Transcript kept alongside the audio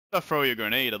Throw your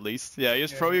grenade at least. Yeah,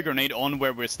 just throw your grenade on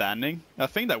where we're standing. I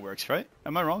think that works, right?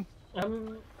 Am I wrong?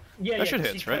 Yeah, that should he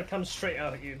hit, right? It comes straight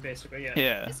out at you, basically. Yeah.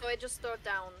 Yeah. So I just throw it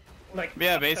down. Like.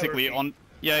 Yeah, basically on.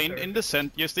 Yeah, in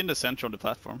the just in the center of the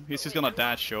platform. He's just gonna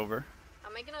dash over.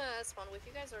 Am I gonna spawn with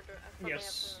you guys or do I probably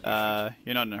Yes. have to...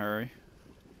 You're not in a hurry.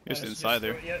 Just inside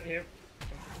there. Yeah, here.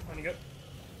 On you go.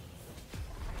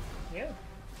 Yeah.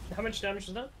 How much damage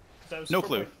was that? That was no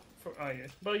clue. Oh yeah.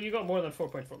 Well, you got more than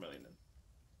 4.4 million then.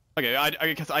 Okay,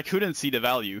 because I couldn't see the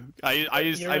value.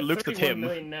 I looked at him.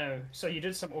 Million now, so you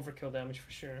did some overkill damage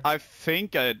for sure. I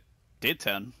think I did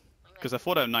 10, because I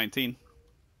thought I had 19.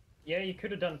 Yeah, you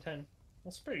could have done 10.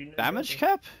 That's pretty. Damage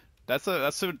cap? That's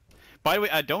a. By the way,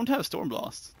 I don't have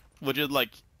Stormblast, which is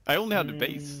like I only have the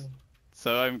base,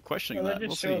 so I'm questioning that. That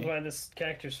just shows why this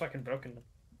character's fucking broken.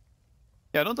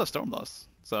 Yeah, I don't have Stormblast,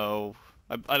 so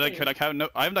I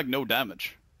have like no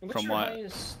damage. What's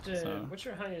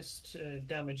your highest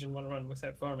damage in one run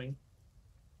without farming?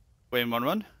 Wait, in one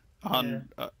run?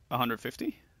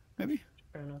 150, maybe?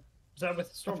 Fair enough. Is that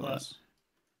with Stormblast?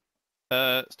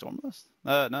 Stormblast?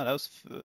 No, that was